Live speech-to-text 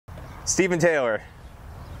Stephen Taylor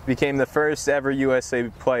became the first ever USA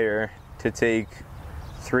player to take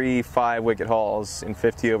 3 5-wicket hauls in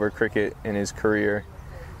 50-over cricket in his career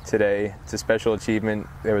today. It's a special achievement.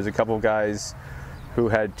 There was a couple of guys who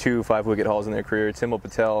had 2 5-wicket hauls in their career. Timil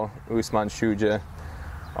Patel, Usman Shuja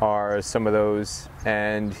are some of those,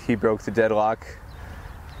 and he broke the deadlock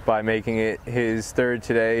by making it his third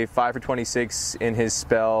today. 5 for 26 in his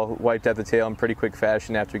spell, wiped out the tail in pretty quick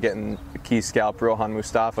fashion after getting a key scalp, Rohan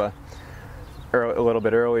Mustafa, a little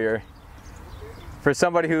bit earlier. For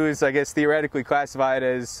somebody who's, I guess, theoretically classified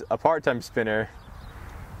as a part-time spinner,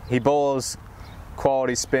 he bowls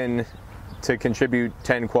quality spin to contribute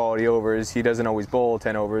 10 quality overs. He doesn't always bowl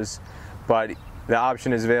 10 overs, but the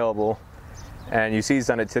option is available, and you seized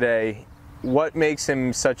on it today. What makes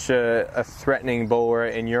him such a threatening bowler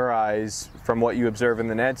in your eyes from what you observe in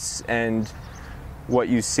the nets and what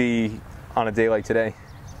you see on a day like today?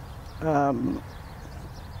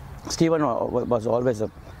 Stephen was always a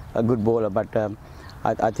good bowler, but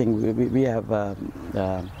I think we have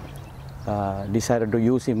decided to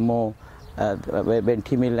use him more when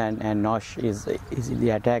Timil and Nosh is in the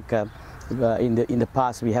attack. In the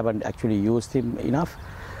past, we haven't actually used him enough,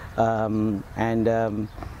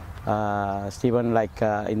 Stephen, like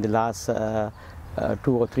in the last 2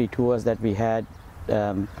 or 3 tours that we had,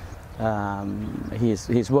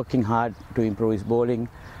 he's working hard to improve his bowling,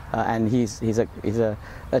 and he's a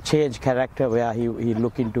changed character where he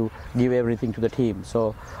looking to give everything to the team.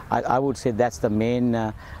 So I would say that's the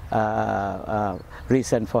main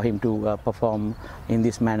reason for him to perform in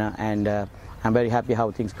this manner, and I'm very happy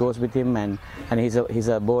how things goes with him, and he's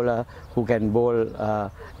a bowler who can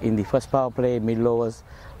bowl in the first power play, middle overs,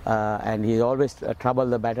 and he always trouble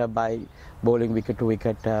the batter by bowling wicket to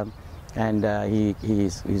wicket, and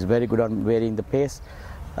he's very good on varying the pace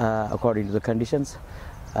according to the conditions,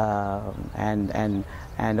 and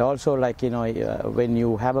also, like, you know, when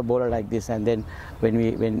you have a bowler like this, and then when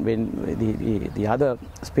the other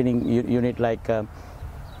spinning unit like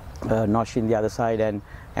Nosh in the other side, and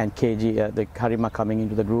KG, the Karima coming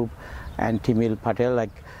into the group, and Timil Patel,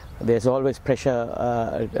 like, there's always pressure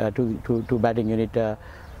to batting unit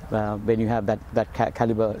when you have that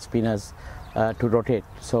caliber spinners to rotate.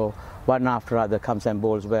 So one after other comes and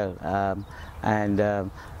bowls well,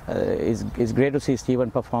 it's great to see Stephen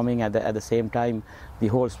performing at the same time. The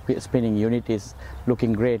whole spinning unit is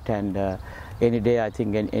looking great, and any day I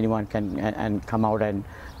think anyone can come out and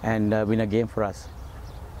win a game for us.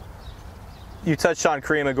 You touched on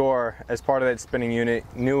Karima Gore as part of that spinning unit.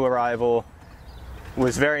 New arrival,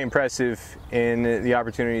 was very impressive in the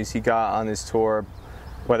opportunities he got on this tour,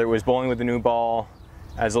 whether it was bowling with the new ball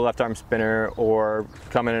as a left-arm spinner or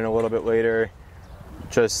coming in a little bit later.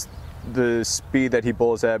 Just the speed that he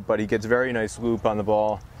bowls at, but he gets very nice loop on the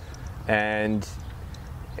ball, and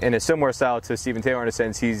in a similar style to Stephen Taylor in a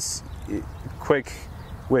sense, he's quick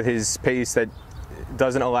with his pace that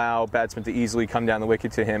doesn't allow batsmen to easily come down the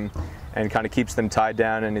wicket to him, and kind of keeps them tied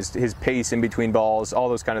down, and his pace in between balls, all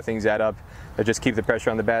those kind of things add up that just keep the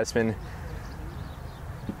pressure on the batsman.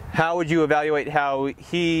 How would you evaluate how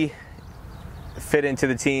he fit into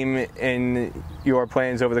the team in your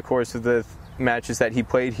plans over the course of the matches that he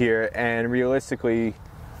played here, and realistically,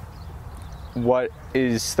 what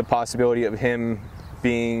is the possibility of him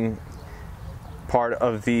being part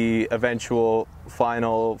of the eventual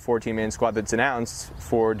final 14-man squad that's announced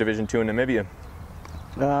for Division Two in Namibia?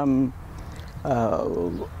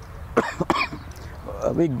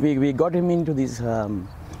 We got him into this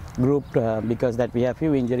group because that we have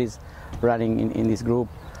few injuries running in this group,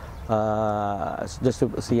 just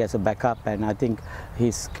to see as a backup, and I think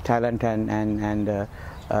his talent and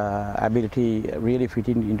ability really fit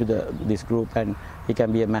into this group, and he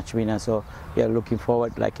can be a match winner. So we are looking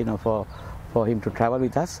forward, like, you know, for him to travel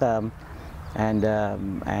with us, and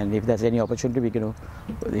if there's any opportunity, we can,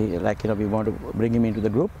 like, you know, we want to bring him into the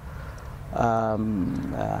group,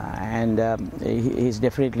 he's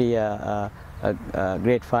definitely a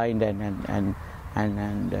great find and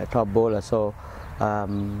top bowler. So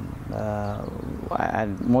and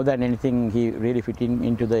more than anything, he really fit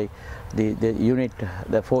into the unit,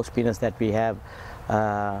 the 4 spinners that we have,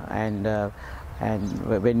 and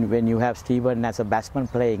when you have Stephen as a batsman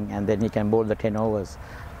playing, and then he can bowl the 10 overs,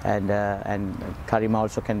 and Karima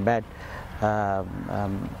also can bat,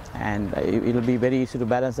 and it'll be very easy to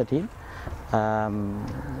balance the team,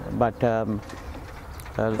 but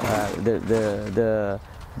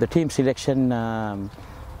the team selection,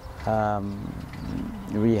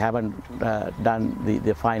 we haven't done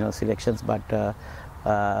the final selections, but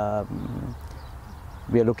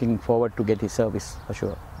we are looking forward to get his service for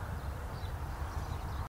sure.